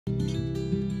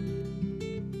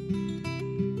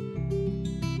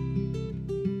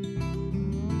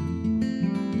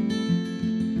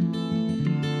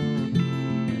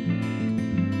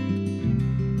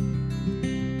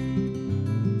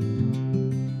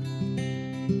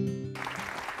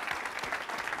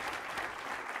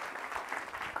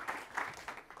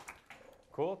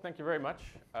you very much.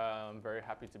 I'm very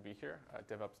happy to be here at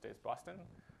DevOpsDays Boston.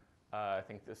 I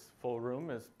think this full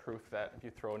room is proof that if you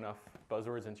throw enough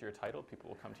buzzwords into your title, people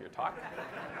will come to your talk.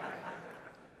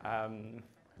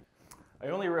 I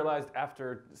only realized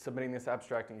after submitting this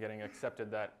abstract and getting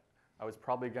accepted that I was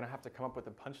probably going to have to come up with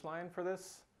a punchline for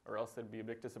this, or else it'd be a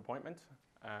big disappointment,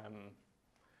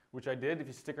 which I did. If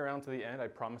you stick around to the end, I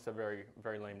promise a very,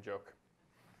 very lame joke.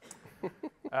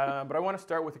 But I want to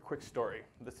start with a quick story.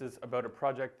 This is about a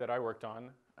project that I worked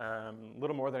on a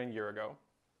little more than a year ago.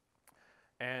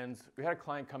 And we had a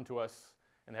client come to us,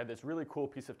 and they had this really cool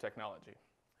piece of technology.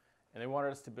 And they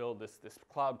wanted us to build this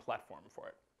cloud platform for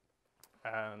it.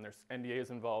 And there's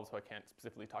NDAs involved, so I can't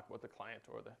specifically talk about the client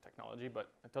or the technology, but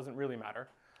it doesn't really matter.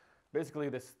 Basically,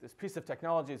 this piece of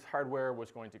technology, this hardware,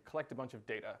 was going to collect a bunch of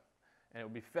data. And it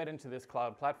would be fed into this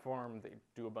cloud platform. They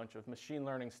do a bunch of machine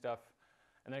learning stuff.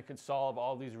 And then it could solve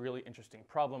all these really interesting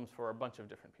problems for a bunch of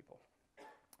different people.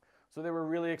 So they were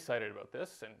really excited about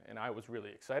this, and I was really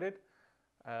excited.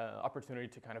 Opportunity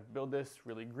to kind of build this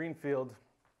really greenfield.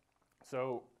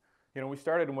 So, we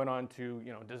started and went on to,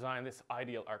 design this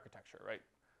ideal architecture, right?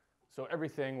 So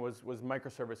everything was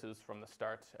microservices from the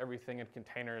start. Everything in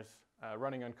containers,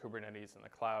 running on Kubernetes in the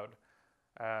cloud,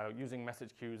 using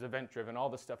message queues, event-driven, all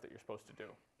the stuff that you're supposed to do.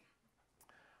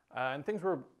 And things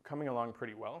were coming along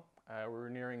pretty well. We were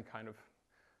nearing kind of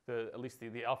at least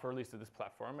the alpha release of this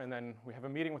platform. And then we have a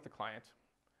meeting with the client.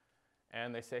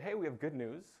 And they say, hey, we have good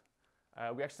news.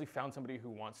 We actually found somebody who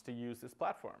wants to use this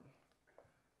platform.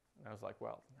 And I was like,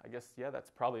 well, I guess, yeah,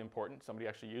 that's probably important, somebody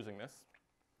actually using this.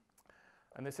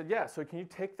 And they said, yeah, so can you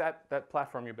take that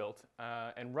platform you built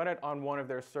and run it on one of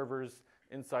their servers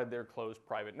inside their closed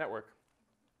private network?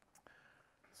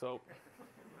 So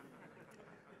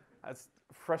as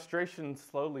frustration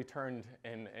slowly turned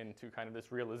into kind of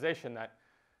this realization that,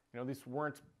 these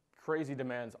weren't crazy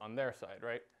demands on their side,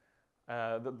 right?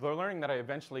 The learning that I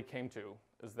eventually came to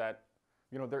is that,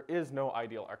 there is no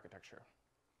ideal architecture.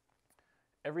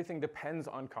 Everything depends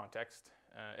on context.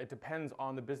 It depends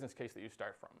on the business case that you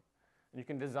start from. And you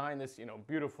can design this,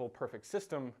 beautiful, perfect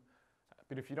system,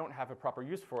 but if you don't have a proper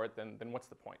use for it, then what's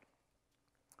the point?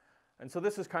 And so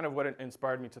this is kind of what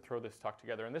inspired me to throw this talk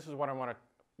together. And this is what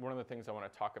one of the things I want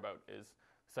to talk about is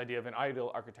this idea of an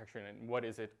ideal architecture and what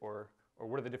is it, or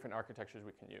what are the different architectures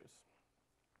we can use.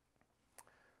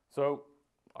 So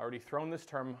I've already thrown this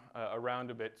term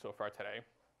around a bit so far today.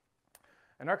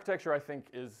 And architecture, I think,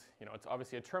 is, it's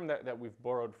obviously a term that we've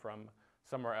borrowed from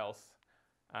somewhere else.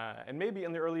 And maybe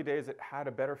in the early days it had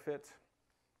a better fit.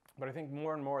 But I think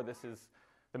more and more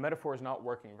the metaphor is not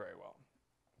working very well.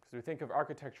 Because we think of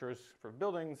architectures for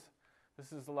buildings.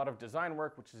 This is a lot of design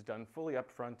work, which is done fully up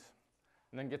front,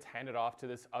 and then gets handed off to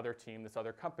this other team, this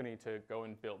other company, to go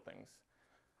and build things.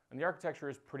 And the architecture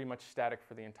is pretty much static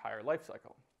for the entire life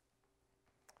cycle.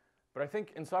 But I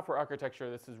think in software architecture,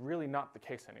 this is really not the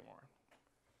case anymore.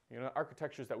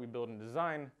 Architectures that we build and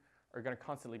design are going to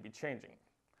constantly be changing.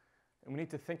 And we need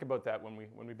to think about that when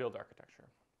we build architecture.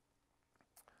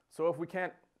 So if we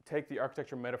can't take the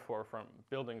architecture metaphor from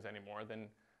buildings anymore, then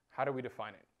how do we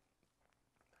define it?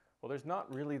 Well, there's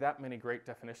not really that many great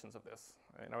definitions of this.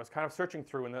 And I was kind of searching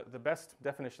through, and the best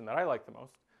definition that I like the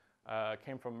most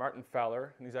came from Martin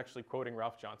Fowler, and he's actually quoting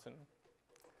Ralph Johnson.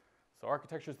 So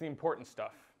architecture is the important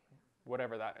stuff,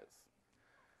 whatever that is.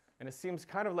 And it seems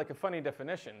kind of like a funny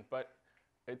definition, but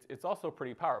it's also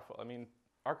pretty powerful. I mean,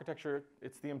 architecture,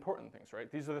 it's the important things,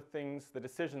 right? These are the things, the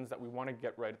decisions that we want to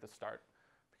get right at the start,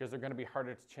 because they're going to be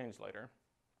harder to change later.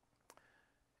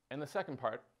 And the second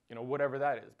part, whatever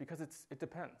that is, because it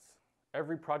depends.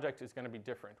 Every project is going to be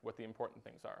different, what the important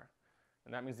things are.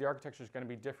 And that means the architecture is going to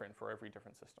be different for every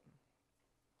different system.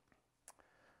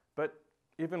 But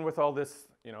even with all this,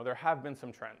 there have been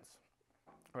some trends.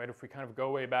 Right, if we kind of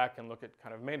go way back and look at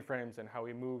kind of mainframes and how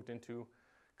we moved into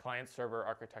client-server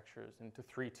architectures, into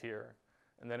 3-tier,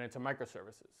 and then into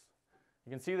microservices, you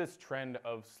can see this trend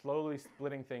of slowly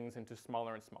splitting things into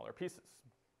smaller and smaller pieces.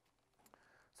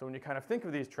 So when you kind of think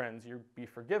of these trends, you'd be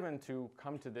forgiven to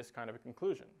come to this kind of a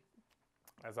conclusion,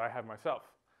 as I have myself.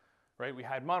 Right, we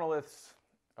had monoliths.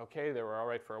 Okay, they were all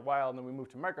right for a while, and then we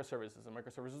moved to microservices, and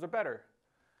microservices are better.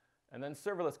 And then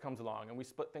serverless comes along, and we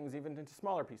split things even into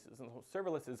smaller pieces. And so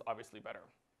serverless is obviously better.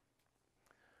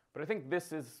 But I think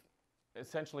this is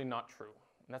essentially not true.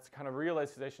 And that's the kind of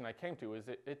realization I came to, is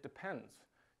it depends,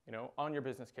 on your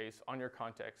business case, on your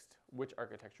context, which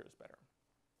architecture is better.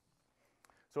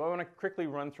 So I want to quickly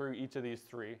run through each of these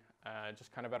three,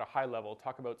 just kind of at a high level,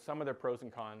 talk about some of their pros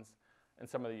and cons and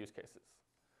some of the use cases.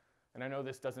 And I know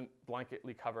this doesn't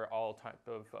blanketly cover all type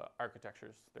of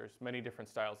architectures. There's many different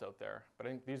styles out there. But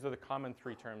I think these are the common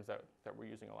three terms that we're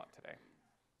using a lot today.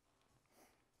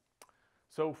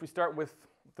 So if we start with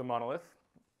the monolith,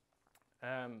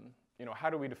 how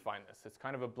do we define this? It's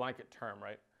kind of a blanket term,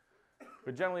 right?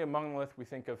 But generally, a monolith, we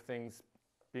think of things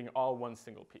being all one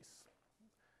single piece.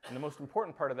 And the most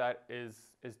important part of that is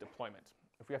deployment.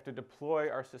 If we have to deploy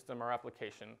our system, our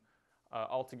application,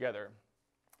 all together,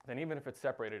 then even if it's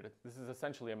separated, this is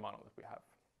essentially a monolith we have.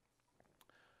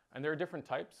 And there are different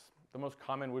types. The most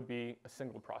common would be a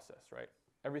single process, right?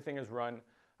 Everything is run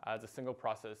as a single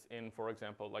process in, for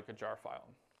example, like a jar file.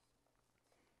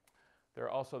 There are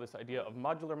also this idea of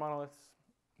modular monoliths.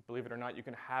 Believe it or not, you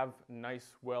can have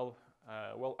nice,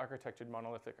 well-architected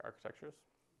monolithic architectures.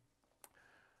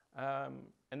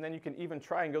 And then you can even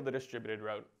try and go the distributed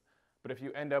route. But if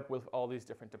you end up with all these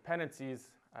different dependencies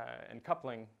and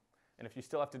coupling, and if you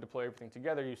still have to deploy everything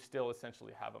together, you still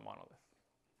essentially have a monolith.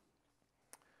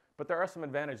 But there are some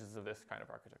advantages of this kind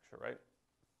of architecture, right?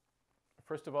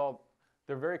 First of all,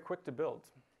 they're very quick to build.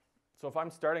 So if I'm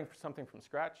starting something from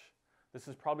scratch, this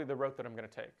is probably the route that I'm going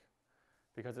to take,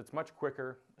 because it's much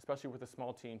quicker, especially with a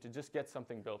small team, to just get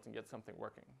something built and get something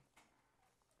working.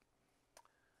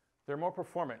 They're more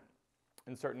performant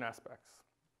in certain aspects.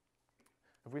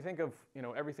 If we think of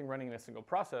everything running in a single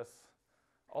process,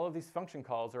 all of these function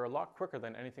calls are a lot quicker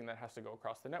than anything that has to go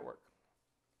across the network.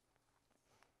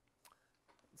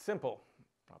 Simple.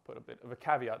 I'll put a bit of a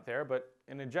caveat there, but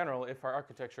in general, if our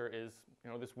architecture is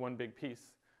this one big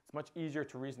piece, it's much easier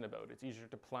to reason about. It's easier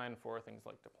to plan for things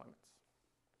like deployments.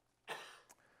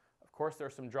 Of course, there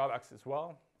are some drawbacks as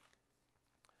well.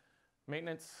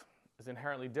 Maintenance is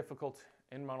inherently difficult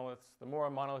in monoliths. The more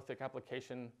a monolithic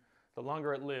application, the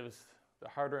longer it lives, the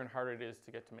harder and harder it is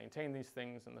to get to maintain these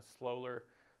things, and the slower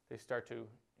they start to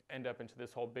end up into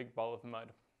this whole big ball of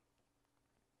mud.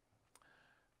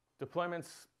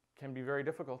 Deployments can be very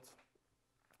difficult.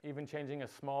 Even changing a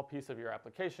small piece of your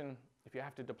application, if you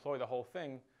have to deploy the whole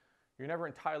thing, you're never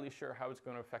entirely sure how it's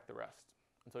going to affect the rest.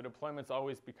 And so deployments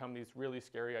always become these really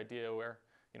scary idea where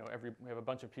we have a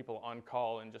bunch of people on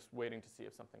call and just waiting to see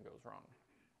if something goes wrong.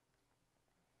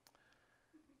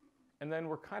 And then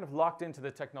we're kind of locked into the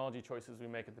technology choices we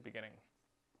make at the beginning.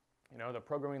 The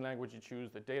programming language you choose,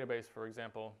 the database, for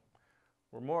example,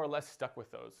 we're more or less stuck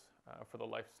with those for the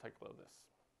life cycle of this.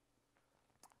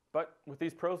 But with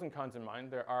these pros and cons in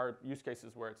mind, there are use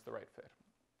cases where it's the right fit.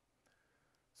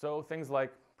 So things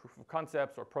like proof of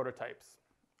concepts or prototypes.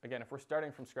 Again, if we're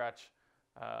starting from scratch,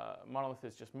 monolith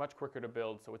is just much quicker to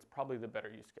build, so it's probably the better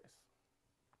use case.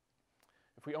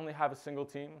 If we only have a single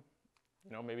team,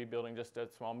 maybe building just a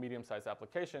small, medium-sized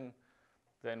application,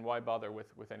 then why bother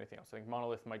with anything else? I think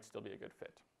monolith might still be a good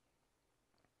fit.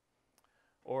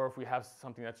 Or if we have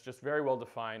something that's just very well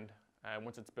defined, and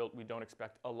once it's built, we don't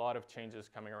expect a lot of changes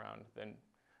coming around, then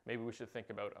maybe we should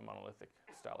think about a monolithic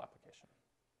style application.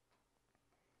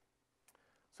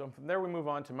 So from there, we move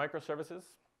on to microservices.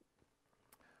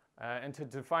 And to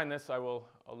define this, I'll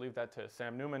leave that to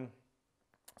Sam Newman.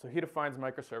 So he defines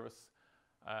microservice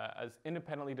as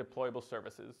independently deployable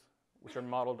services which are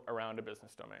modeled around a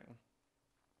business domain.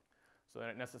 So then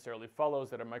it necessarily follows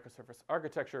that a microservice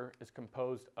architecture is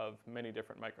composed of many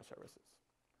different microservices.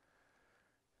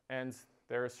 And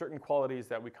there are certain qualities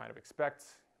that we kind of expect.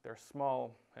 They're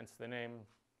small, hence the name.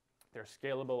 They're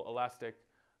scalable, elastic.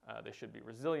 They should be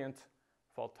resilient,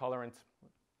 fault tolerant.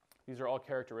 These are all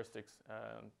characteristics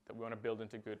that we want to build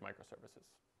into good microservices.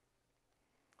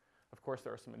 Of course,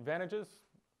 there are some advantages.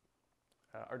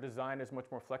 Our design is much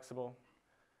more flexible.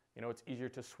 It's easier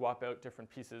to swap out different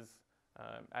pieces.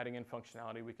 Adding in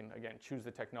functionality, we can, again, choose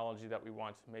the technology that we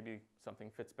want. Maybe something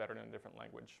fits better in a different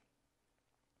language.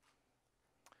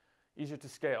 Easier to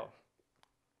scale.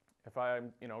 If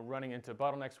I'm running into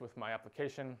bottlenecks with my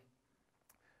application,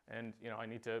 and I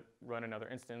need to run another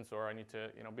instance, or I need to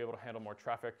be able to handle more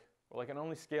traffic, well, I can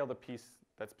only scale the piece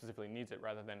that specifically needs it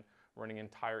rather than running an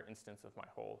entire instance of my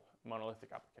whole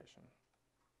monolithic application.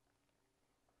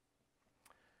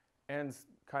 And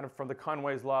kind of from the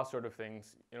Conway's law sort of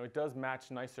things, it does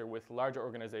match nicer with larger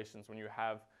organizations when you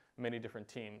have many different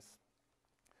teams.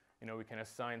 We can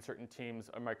assign certain teams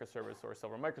a microservice or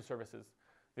several microservices.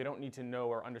 They don't need to know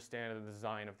or understand the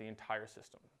design of the entire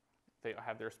system. They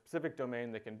have their specific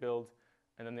domain they can build,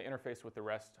 and then they interface with the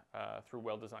rest through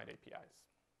well-designed APIs.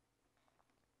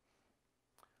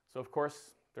 So of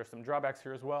course, there's some drawbacks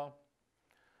here as well.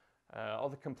 All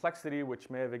the complexity which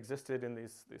may have existed in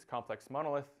these complex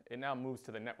monoliths, it now moves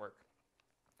to the network.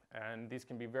 And these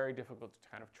can be very difficult to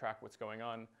kind of track what's going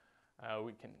on.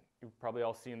 You've probably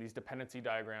all seen these dependency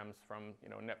diagrams from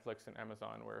Netflix and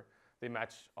Amazon where they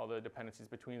match all the dependencies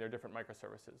between their different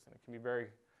microservices. And it can be very,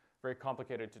 very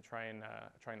complicated to try and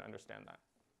understand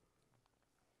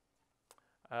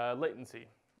that. Latency.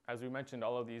 As we mentioned,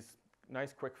 all of these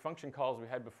nice quick function calls we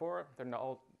had before, they're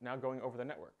now going over the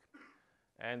network.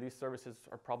 And these services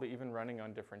are probably even running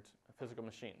on different physical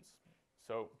machines.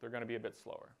 So they're going to be a bit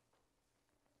slower.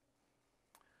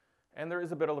 And there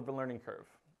is a bit of a learning curve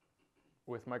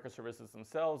with microservices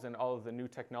themselves and all of the new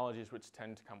technologies which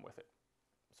tend to come with it.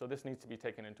 So this needs to be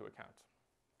taken into account.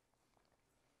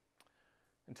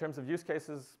 In terms of use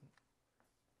cases,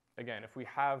 again, if we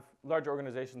have large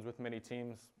organizations with many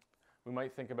teams, we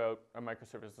might think about a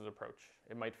microservices approach.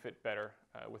 It might fit better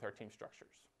with our team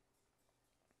structures.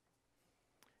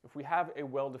 If we have a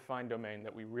well-defined domain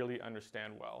that we really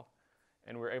understand well,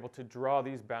 and we're able to draw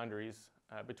these boundaries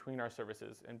between our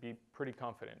services and be pretty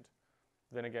confident,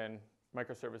 then again,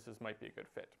 microservices might be a good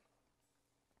fit.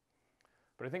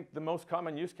 But I think the most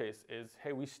common use case is,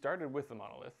 hey, we started with the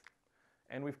monolith,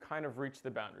 and we've kind of reached the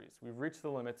boundaries. We've reached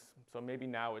the limits, so maybe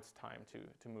now it's time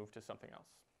to move to something else.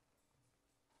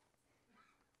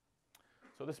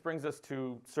 So this brings us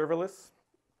to serverless.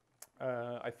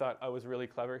 I thought I was really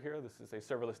clever here. This is a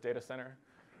serverless data center.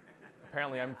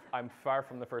 Apparently, I'm far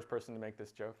from the first person to make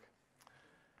this joke.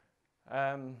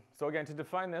 So again, to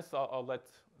define this, I'll let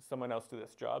someone else do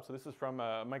this job. So this is from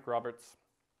Mike Roberts.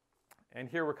 And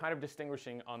here we're kind of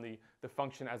distinguishing on the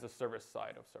function as a service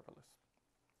side of serverless.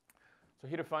 So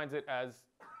he defines it as,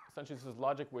 essentially this is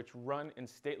logic which run in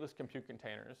stateless compute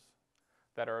containers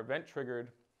that are event-triggered,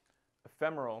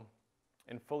 ephemeral,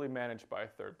 and fully managed by a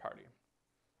third party.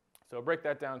 So I'll break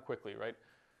that down quickly, right?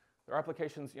 There are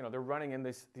applications, they're running in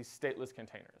these stateless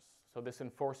containers. So this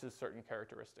enforces certain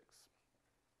characteristics.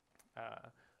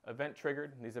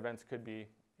 Event-triggered, these events could be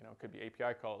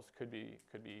API calls, could be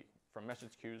from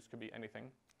message queues, could be anything.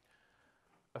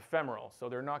 Ephemeral, so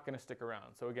they're not going to stick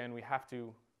around. So again, we have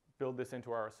to build this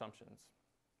into our assumptions.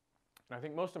 And I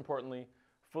think most importantly,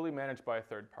 fully managed by a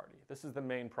third party. This is the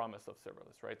main promise of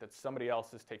serverless, right? That somebody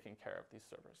else is taking care of these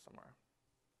servers somewhere.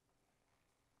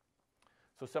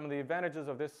 So some of the advantages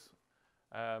of this,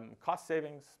 cost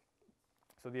savings.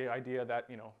 So the idea that,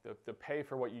 the pay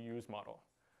for what you use model.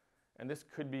 And this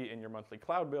could be in your monthly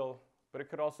cloud bill, but it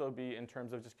could also be in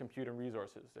terms of just compute and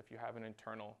resources if you have an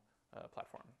internal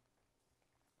platform.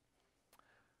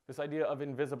 This idea of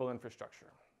invisible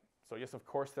infrastructure. So yes, of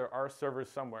course, there are servers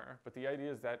somewhere, but the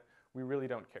idea is that we really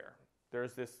don't care.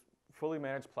 There's this fully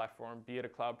managed platform, be it a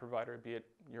cloud provider, be it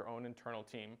your own internal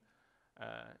team,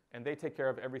 and they take care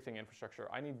of everything infrastructure.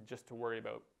 I need just to worry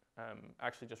about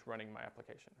actually just running my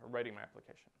application or writing my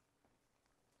application.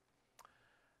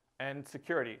 And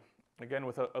security, again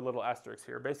with a little asterisk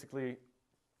here. Basically,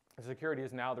 security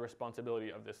is now the responsibility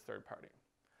of this third party.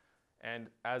 And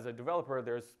as a developer,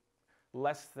 there's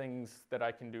less things that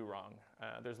I can do wrong.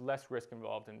 There's less risk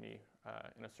involved in me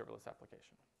in a serverless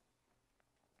application.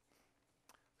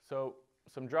 So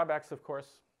some drawbacks, of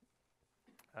course.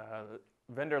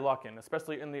 Vendor lock-in,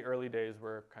 especially in the early days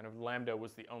where kind of Lambda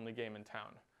was the only game in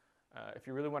town. If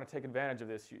you really want to take advantage of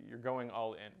this, you're going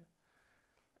all in.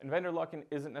 And vendor lock-in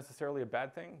isn't necessarily a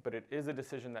bad thing, but it is a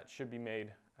decision that should be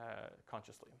made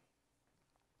consciously.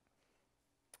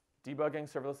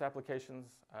 Debugging serverless applications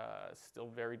is still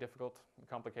very difficult and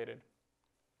complicated.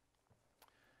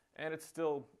 And it's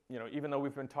still, even though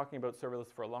we've been talking about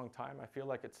serverless for a long time, I feel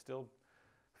like it's still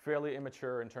fairly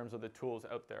immature in terms of the tools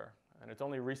out there. And it's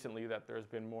only recently that there's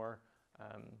been more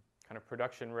kind of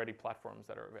production-ready platforms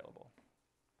that are available.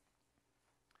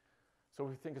 So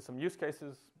we think of some use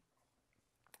cases.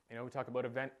 We talk about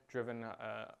event-driven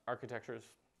architectures.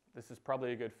 This is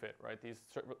probably a good fit, right?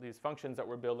 These functions that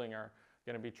we're building are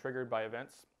going to be triggered by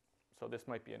events, so this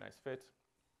might be a nice fit.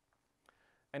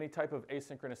 Any type of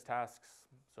asynchronous tasks,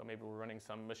 so maybe we're running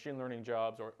some machine learning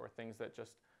jobs or things that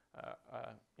just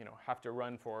have to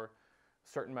run for a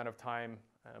certain amount of time,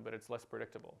 but it's less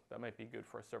predictable. That might be good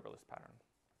for a serverless pattern.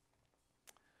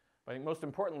 But I think most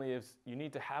importantly is you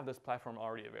need to have this platform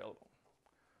already available.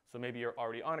 So maybe you're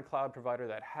already on a cloud provider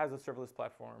that has a serverless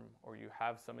platform, or you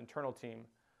have some internal team.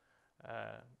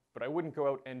 But I wouldn't go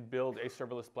out and build a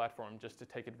serverless platform just to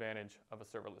take advantage of a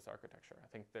serverless architecture. I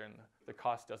think then the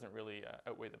cost doesn't really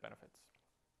outweigh the benefits.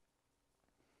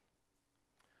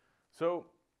 So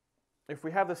if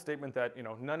we have this statement that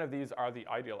none of these are the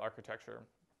ideal architecture,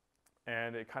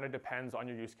 and it kind of depends on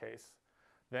your use case,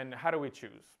 then how do we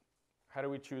choose? How do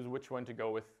we choose which one to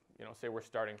go with, say we're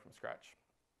starting from scratch?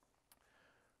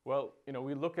 Well,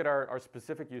 we look at our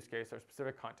specific use case, our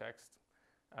specific context,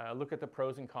 look at the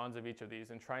pros and cons of each of these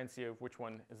and try and see which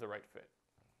one is the right fit.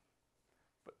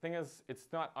 But the thing is, it's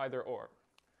not either or.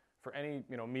 For any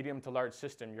medium to large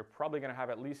system, you're probably going to have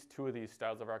at least two of these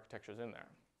styles of architectures in there.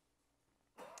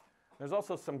 There's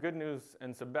also some good news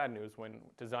and some bad news when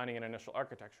designing an initial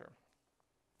architecture.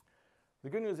 The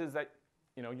good news is that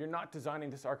you're not designing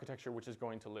this architecture which is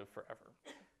going to live forever.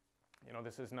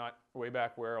 This is not way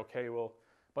back where, okay, well,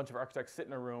 a bunch of architects sit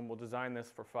in a room, we'll design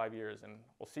this for 5 years, and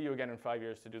we'll see you again in 5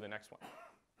 years to do the next one.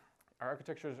 Our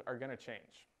architectures are going to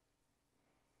change.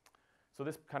 So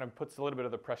this kind of puts a little bit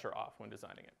of the pressure off when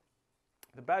designing it.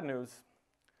 The bad news,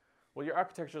 well, your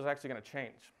architecture is actually going to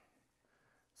change.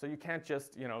 So you can't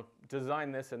just,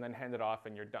 design this and then hand it off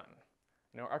and you're done.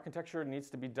 Architecture needs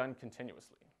to be done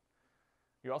continuously.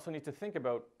 You also need to think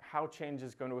about how change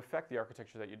is going to affect the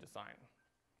architecture that you design.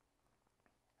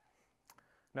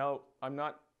 Now, I'm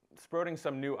not sprouting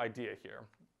some new idea here.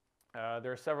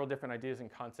 There are several different ideas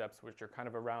and concepts which are kind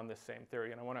of around this same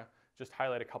theory, and I want to just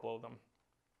highlight a couple of them.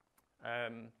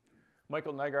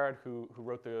 Michael Nygaard, who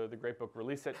wrote the great book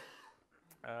Release It,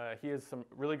 he has some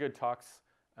really good talks.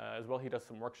 As well, he does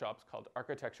some workshops called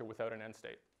Architecture Without an End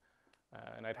State.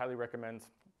 And I'd highly recommend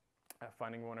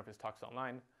finding one of his talks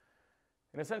online.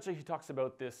 And essentially, he talks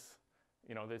about this,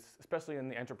 especially in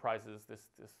the enterprises, this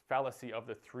fallacy of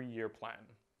the 3-year plan,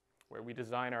 where we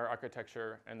design our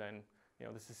architecture and then,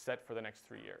 this is set for the next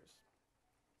 3 years.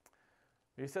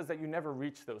 He says that you never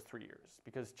reach those 3 years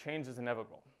because change is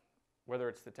inevitable, whether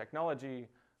it's the technology,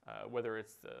 whether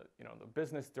it's the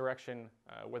business direction,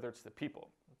 whether it's the people.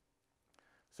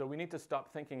 So we need to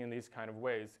stop thinking in these kind of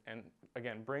ways and,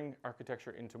 again, bring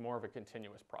architecture into more of a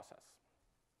continuous process.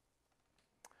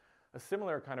 A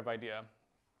similar kind of idea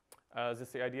is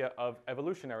the idea of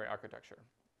evolutionary architecture.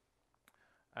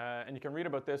 And you can read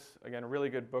about this, again, a really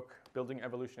good book, Building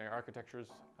Evolutionary Architectures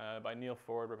by Neil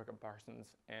Ford, Rebecca Parsons,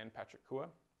 and Patrick Kua.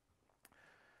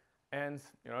 And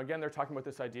again, they're talking about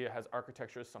this idea as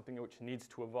architecture is something which needs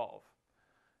to evolve.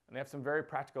 And they have some very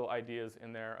practical ideas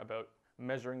in there about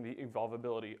measuring the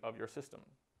evolvability of your system.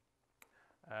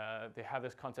 They have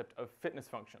this concept of fitness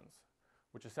functions,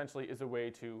 which essentially is a way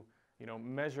to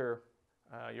measure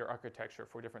your architecture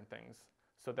for different things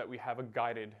so that we have a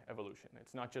guided evolution.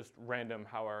 It's not just random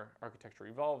how our architecture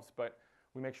evolves, but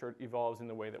we make sure it evolves in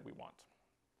the way that we want.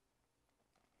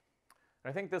 And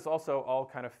I think this also all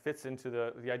kind of fits into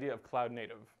the idea of cloud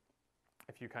native.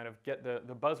 If you kind of get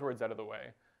the buzzwords out of the way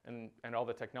and all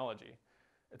the technology,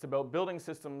 it's about building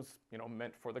systems,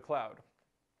 meant for the cloud.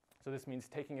 So this means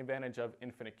taking advantage of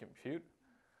infinite compute,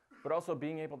 but also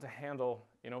being able to handle,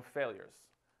 failures.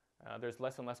 There's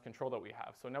less and less control that we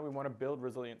have. So now we want to build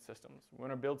resilient systems. We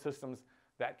want to build systems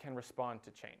that can respond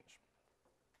to change.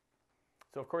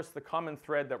 So of course, the common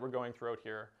thread that we're going throughout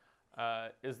here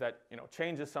is that,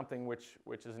 change is something which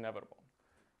is inevitable,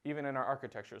 even in our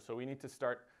architecture. So we need to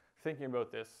start thinking about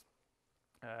this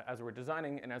as we're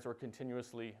designing and as we're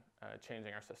continuously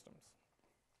changing our systems.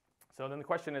 So then the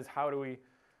question is, how do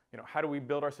we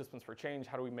build our systems for change?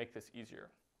 How do we make this easier?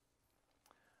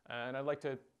 And I'd like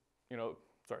to,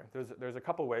 there's a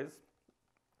couple ways.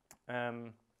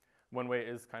 One way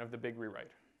is kind of the big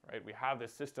rewrite, right? We have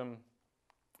this system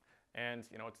and,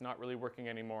 it's not really working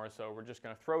anymore, so we're just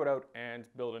going to throw it out and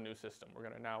build a new system. We're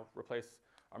going to now replace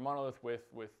our monolith with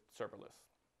serverless.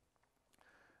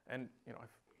 And, I've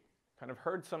kind of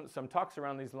heard some talks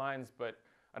around these lines, but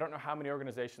I don't know how many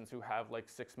organizations who have like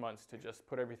 6 months to just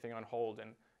put everything on hold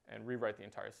and rewrite the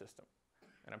entire system.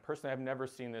 And I personally have never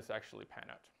seen this actually pan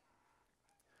out.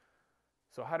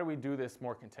 So how do we do this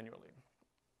more continually?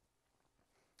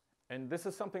 And this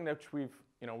is something that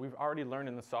we've already learned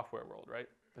in the software world, right?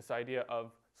 This idea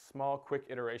of small, quick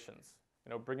iterations,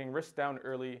 bringing risk down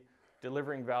early,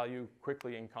 delivering value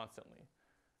quickly and constantly.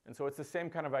 And so it's the same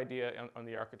kind of idea on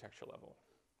the architecture level.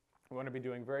 We want to be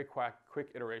doing very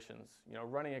quick iterations,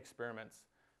 running experiments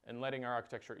and letting our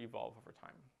architecture evolve over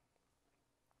time.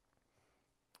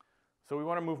 So we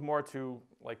want to move more to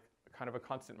like kind of a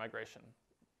constant migration.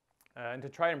 And to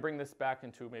try and bring this back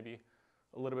into maybe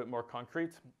a little bit more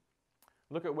concrete,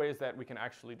 look at ways that we can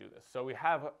actually do this. So we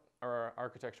have our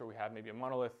architecture, we have maybe a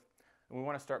monolith, and we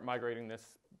want to start migrating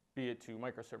this, be it to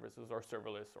microservices or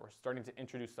serverless, or starting to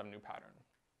introduce some new pattern.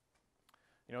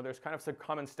 There's kind of some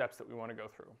common steps that we want to go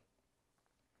through.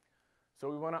 So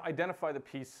we want to identify the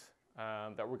piece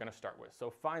that we're going to start with. So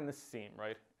find this seam,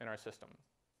 right, in our system.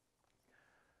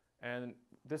 And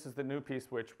this is the new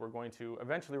piece which we're going to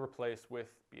eventually replace with,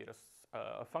 be it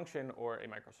a function or a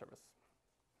microservice.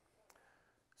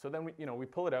 So then we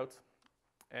pull it out,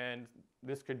 and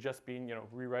this could just be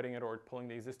rewriting it or pulling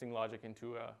the existing logic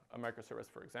into a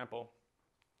microservice, for example.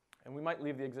 And we might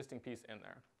leave the existing piece in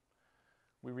there.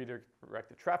 We redirect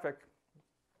the traffic,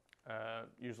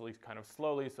 usually kind of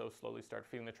slowly, so slowly start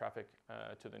feeding the traffic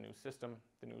to the new system,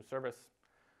 the new service.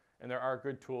 And there are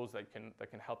good tools that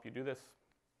can help you do this.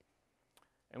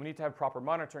 And we need to have proper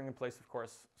monitoring in place, of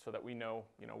course, so that we know,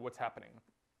 what's happening.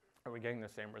 Are we getting the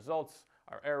same results?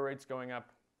 our error rate's going up.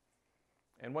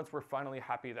 And once we're finally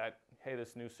happy that, hey,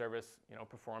 this new service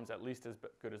performs at least as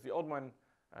good as the old one,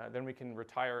 then we can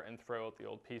retire and throw out the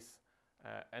old piece.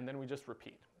 And then we just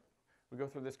repeat. We go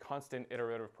through this constant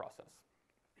iterative process.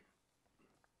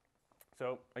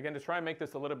 So again, to try and make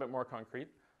this a little bit more concrete,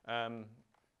 I'm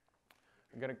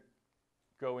going to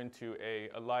go into a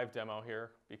live demo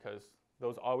here because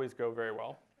those always go very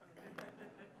well.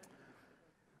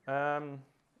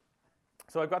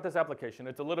 So I've got this application.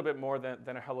 It's a little bit more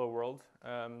than a hello world.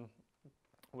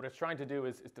 What it's trying to do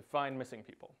is define missing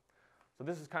people. So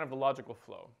this is kind of the logical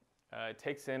flow. It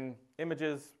takes in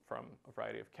images from a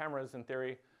variety of cameras in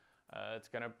theory. It's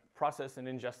going to process and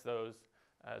ingest those.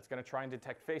 It's going to try and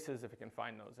detect faces if it can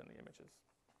find those in the images.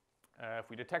 If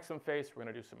we detect some face, we're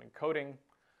going to do some encoding.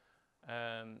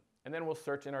 And then we'll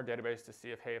search in our database to see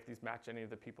if these match any of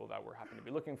the people that we're happen to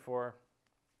be looking for.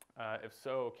 If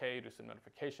so, okay, do some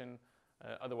notification.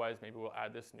 Otherwise, maybe we'll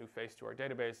add this new face to our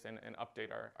database and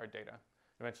update our data.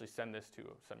 Eventually send this to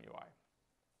some UI.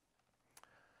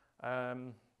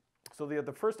 So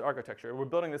the first architecture, we're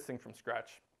building this thing from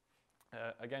scratch.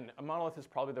 Again, a monolith is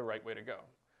probably the right way to go.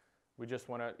 We just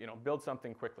want to build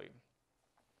something quickly.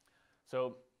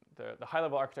 So the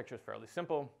high-level architecture is fairly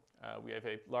simple. We have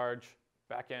a large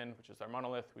backend, which is our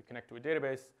monolith. We connect to a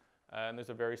database, and there's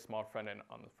a very small front end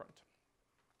on the front.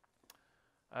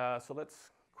 So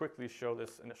let's quickly show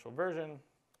this initial version.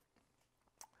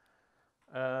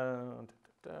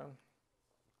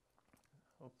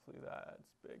 Hopefully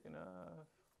that's big enough.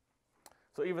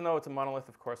 So even though it's a monolith,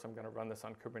 of course, I'm going to run this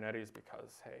on Kubernetes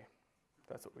because, hey,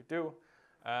 that's what we do.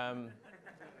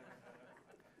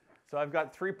 So I've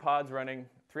got 3 pods running,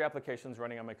 3 applications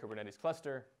running on my Kubernetes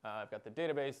cluster. I've got the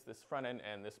database, this front end,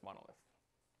 and this monolith.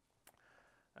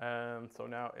 So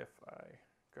now if I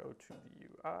go to the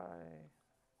UI,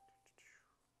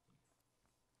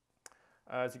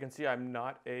 as you can see, I'm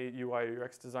not a UI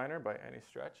UX designer by any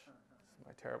stretch. This is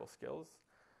my terrible skills.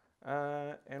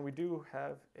 And we do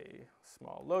have a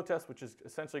small load test, which is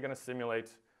essentially going to simulate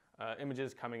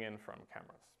images coming in from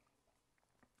cameras.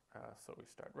 So we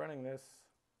start running this,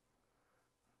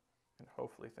 and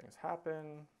hopefully things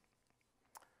happen.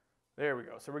 There we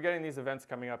go. So we're getting these events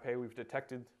coming up. Hey, we've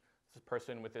detected this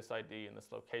person with this ID in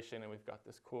this location, and we've got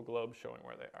this cool globe showing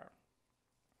where they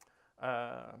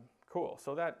are. Cool.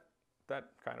 So that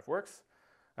kind of works.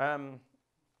 And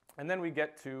then we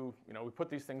get to, we put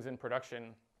these things in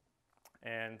production,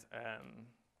 and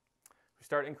we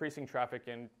start increasing traffic,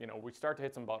 and we start to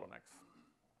hit some bottlenecks.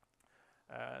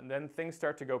 And then things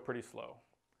start to go pretty slow.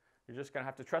 You're just going to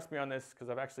have to trust me on this because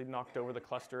I've actually knocked over the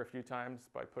cluster a few times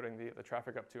by putting the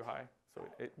traffic up too high. So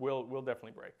it will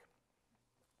definitely break.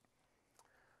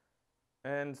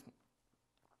 And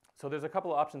so there's a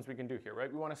couple of options we can do here, right?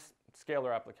 We want to scale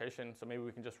our application, so maybe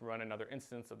we can just run another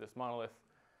instance of this monolith.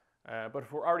 But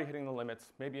if we're already hitting the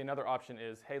limits, maybe another option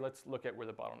is, hey, let's look at where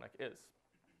the bottleneck is.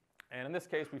 And in this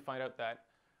case, we find out that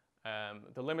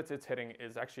the limits it's hitting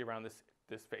is actually around this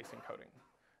face encoding.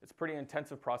 It's a pretty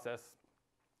intensive process.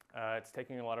 It's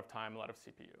taking a lot of time, a lot of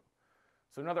CPU.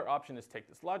 So another option is take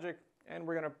this logic, and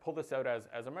we're going to pull this out as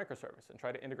a microservice and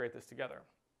try to integrate this together.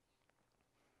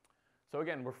 So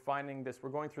again, we're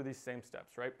going through these same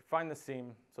steps, right? Find the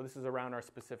seam. So this is around our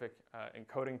specific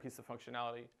encoding piece of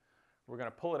functionality. We're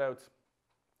going to pull it out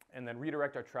and then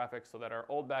redirect our traffic so that our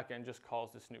old backend just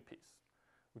calls this new piece.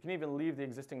 We can even leave the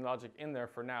existing logic in there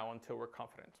for now until we're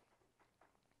confident.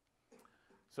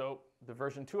 So the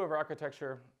version 2 of our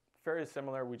architecture, very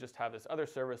similar. We just have this other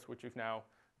service, which we've now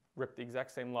ripped the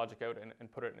exact same logic out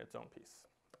and put it in its own piece.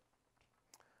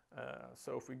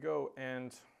 So if we go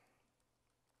and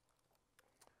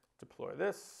deploy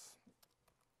this,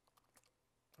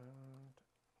 and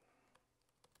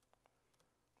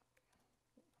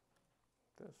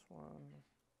this one,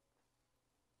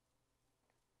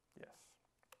 yes.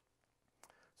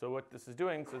 So what this is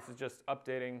doing, so this is just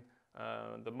updating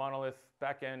the monolith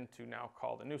backend to now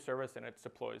call the new service, and it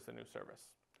deploys the new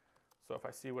service. So if I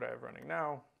see what I have running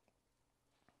now,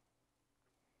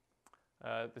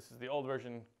 this is the old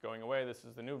version going away, this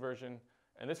is the new version,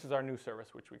 and this is our new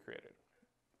service which we created.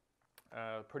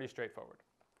 Pretty straightforward.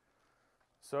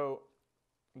 So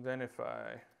then if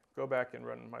I go back and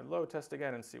run my load test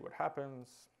again and see what happens,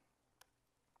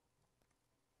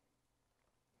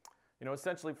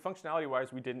 essentially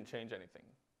functionality-wise, we didn't change anything.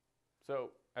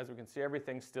 So as we can see,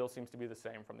 everything still seems to be the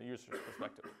same from the user's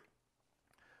perspective.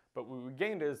 But what we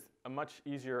gained is a much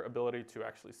easier ability to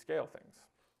actually scale things.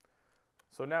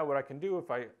 So now what I can do if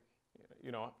I,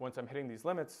 once I'm hitting these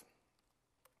limits,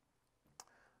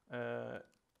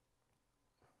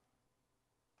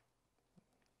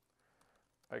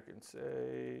 I can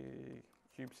say,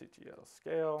 kubectl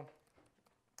scale.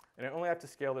 And I only have to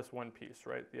scale this one piece,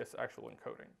 right? This actual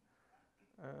encoding.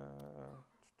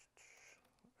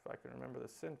 If I can remember the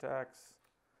syntax.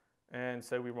 And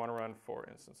say we want to run 4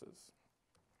 instances.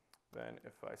 Then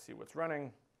if I see what's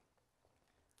running,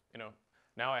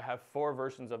 now I have 4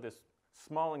 versions of this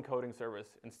small encoding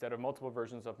service instead of multiple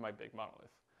versions of my big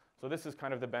monolith. So this is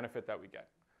kind of the benefit that we get.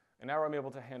 And now I'm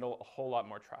able to handle a whole lot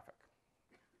more traffic.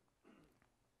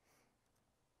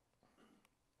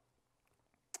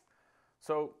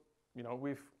 So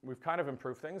we've kind of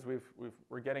improved things.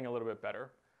 We're getting a little bit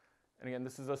better. And again,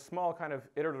 this is a small kind of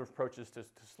iterative approaches to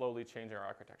slowly changing our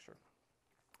architecture.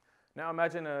 Now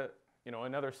imagine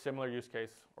another similar use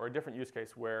case or a different use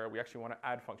case where we actually want to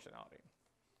add functionality.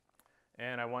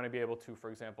 And I want to be able to,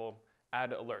 for example,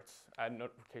 add alerts, add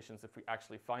notifications if we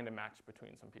actually find a match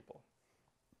between some people.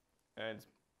 And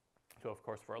so of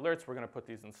course for alerts, we're going to put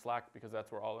these in Slack because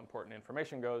that's where all important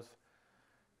information goes.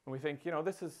 And we think,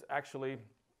 this is actually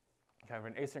kind of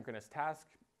an asynchronous task.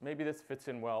 Maybe this fits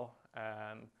in well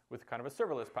with kind of a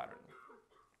serverless pattern.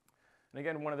 And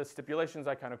again, one of the stipulations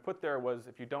I kind of put there was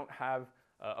if you don't have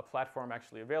a platform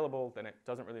actually available, then it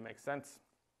doesn't really make sense.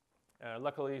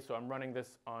 Luckily, so I'm running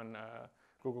this on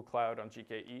Google Cloud on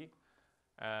GKE.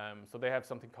 So they have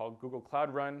something called Google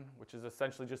Cloud Run, which is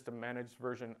essentially just a managed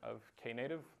version of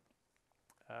Knative.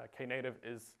 Knative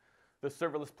is the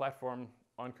serverless platform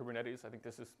on Kubernetes. I think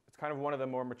it's kind of one of the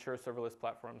more mature serverless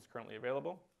platforms currently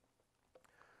available.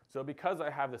 So because I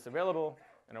have this available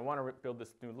and I want to build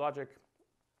this new logic,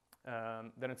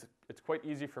 then it's quite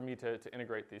easy for me to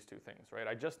integrate these two things, right?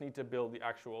 I just need to build the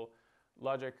actual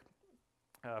logic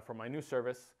for my new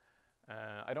service.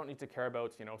 I don't need to care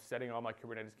about setting all my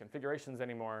Kubernetes configurations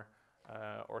anymore,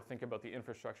 or think about the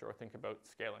infrastructure, or think about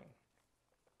scaling.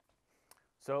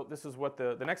 So this is what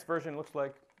the next version looks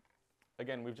like.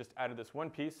 Again, we've just added this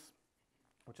one piece,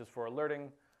 which is for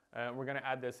alerting. We're going to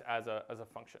add this as a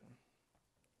function.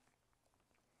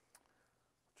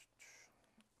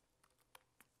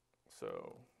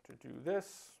 So to do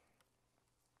this,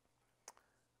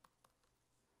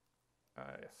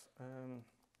 yes.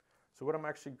 So what I'm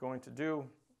actually going to do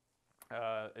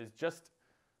is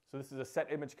so this is a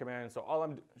set image command. So all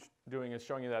I'm doing is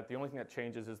showing you that the only thing that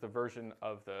changes is the version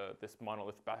of this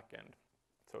monolith backend.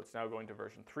 So it's now going to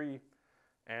version 3.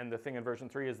 And the thing in version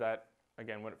 3 is that,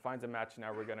 again, when it finds a match,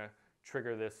 now we're going to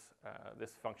trigger this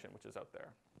function, which is out there.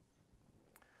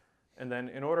 And then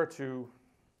in order to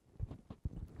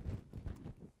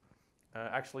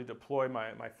actually deploy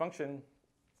my function,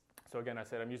 so again, I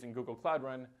said I'm using Google Cloud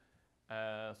Run.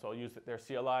 So I'll use their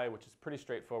CLI, which is pretty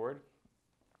straightforward.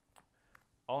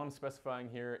 All I'm specifying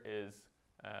here is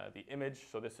the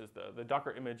image. So this is the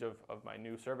Docker image of my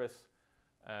new service.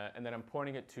 And then I'm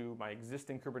pointing it to my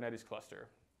existing Kubernetes cluster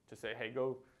to say, hey,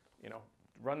 go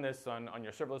run this on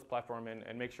your serverless platform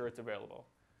and make sure it's available.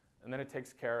 And then it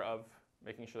takes care of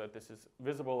making sure that this is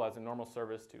visible as a normal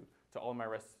service to all my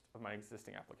rest of my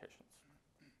existing applications.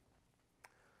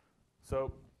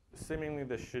 So seemingly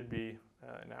this should be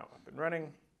now up and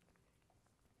running.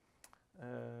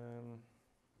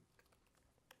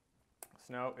 So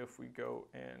now if we go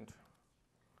and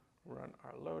run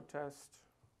our load test,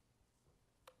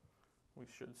 we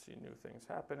should see new things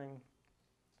happening.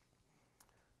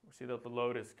 We see that the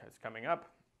load is coming up.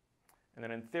 And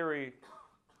then in theory,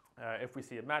 if we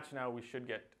see a match now, we should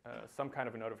get some kind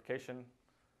of a notification.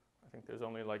 I think there's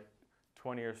only like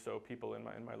 20 or so people in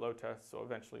my load test, so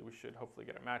eventually we should hopefully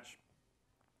get a match.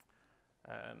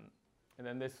 And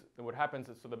then what happens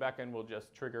is, so the backend will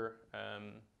just trigger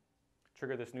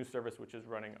this new service, which is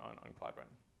running on Cloud Run.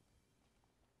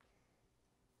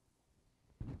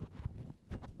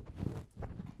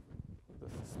 The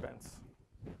suspense.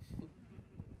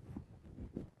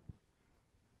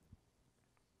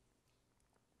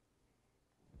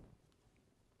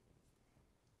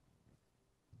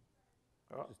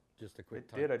 Oh, just a quick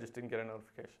I just didn't get a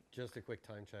notification. Just a quick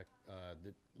time check.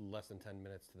 Less than 10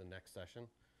 minutes to the next session.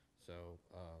 So.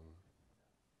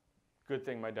 Good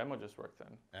thing my demo just worked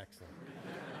then. Excellent.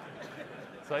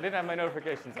 So I didn't have my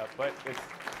notifications up, but it's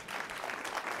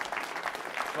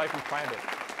like we planned it.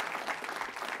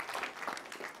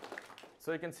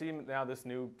 So you can see now this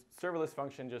new serverless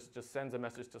function just sends a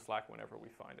message to Slack whenever we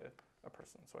find a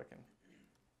person. So I can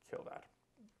kill that.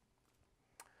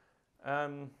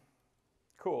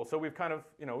 Cool. So we've kind of,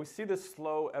 we see this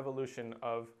slow evolution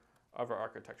of our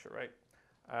architecture, right?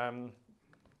 And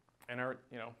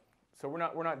so we're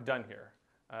not done here.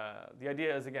 The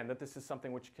idea is, again, that this is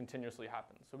something which continuously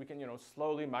happens. So we can,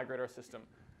 slowly migrate our system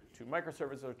to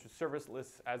microservices or to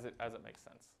serverless as it makes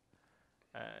sense.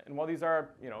 And while these are,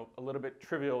 a little bit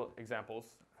trivial examples,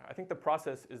 I think the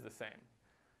process is the same.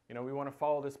 We want to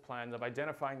follow this plan of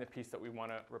identifying the piece that we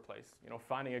want to replace,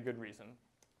 finding a good reason,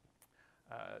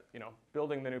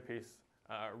 building the new piece,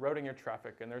 routing your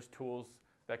traffic, and there's tools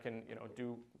that can,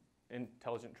 do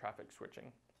intelligent traffic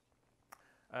switching.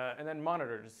 And then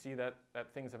monitor to see that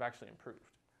things have actually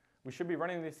improved. We should be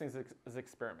running these things as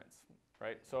experiments,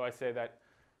 right? So I say that,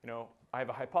 I have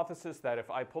a hypothesis that if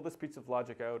I pull this piece of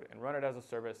logic out and run it as a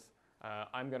service,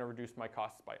 I'm going to reduce my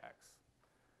costs by X.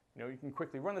 You can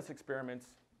quickly run this experiment,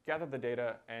 gather the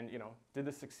data, and did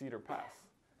this succeed or pass?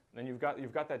 And then you've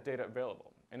got that data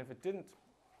available. And if it didn't,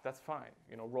 that's fine.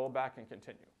 Roll back and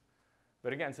continue.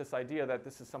 But again, it's this idea that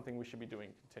this is something we should be doing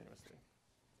continuously.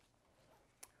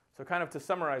 So kind of to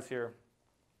summarize here,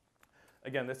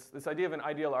 again, this idea of an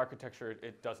ideal architecture,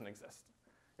 it doesn't exist.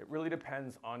 It really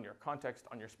depends on your context,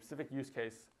 on your specific use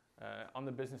case, on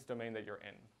the business domain that you're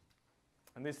in.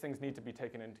 And these things need to be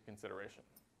taken into consideration.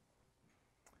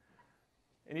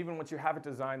 And even once you have it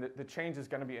designed, the change is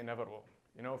going to be inevitable,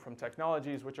 from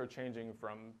technologies which are changing,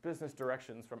 from business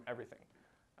directions, from everything.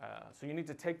 So you need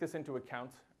to take this into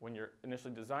account when you're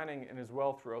initially designing and as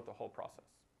well throughout the whole process.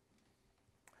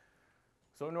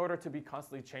 So in order to be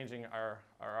constantly changing our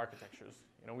architectures,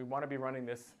 we want to be running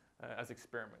this as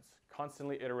experiments,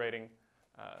 constantly iterating,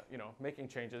 making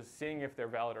changes, seeing if they're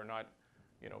valid or not,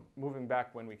 moving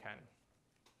back when we can.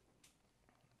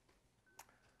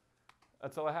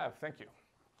 That's all I have. Thank you.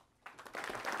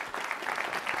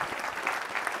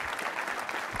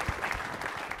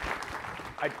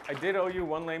 I did owe you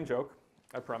one lame joke,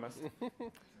 I promise.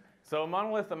 So a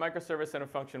monolith, a microservice, and a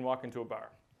function walk into a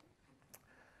bar.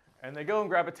 And they go and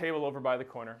grab a table over by the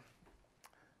corner.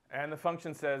 And the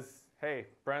function says, hey,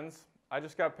 friends, I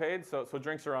just got paid, so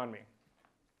drinks are on me.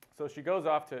 So she goes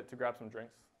off to grab some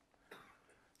drinks.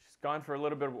 She's gone for a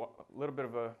little bit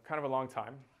of a long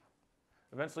time.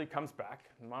 Eventually comes back,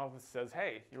 and Monolith says,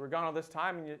 hey, you were gone all this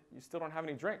time, and you still don't have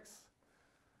any drinks.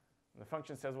 And the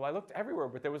function says, well, I looked everywhere,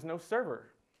 but there was no server.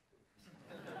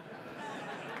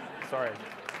 Sorry,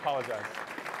 apologize.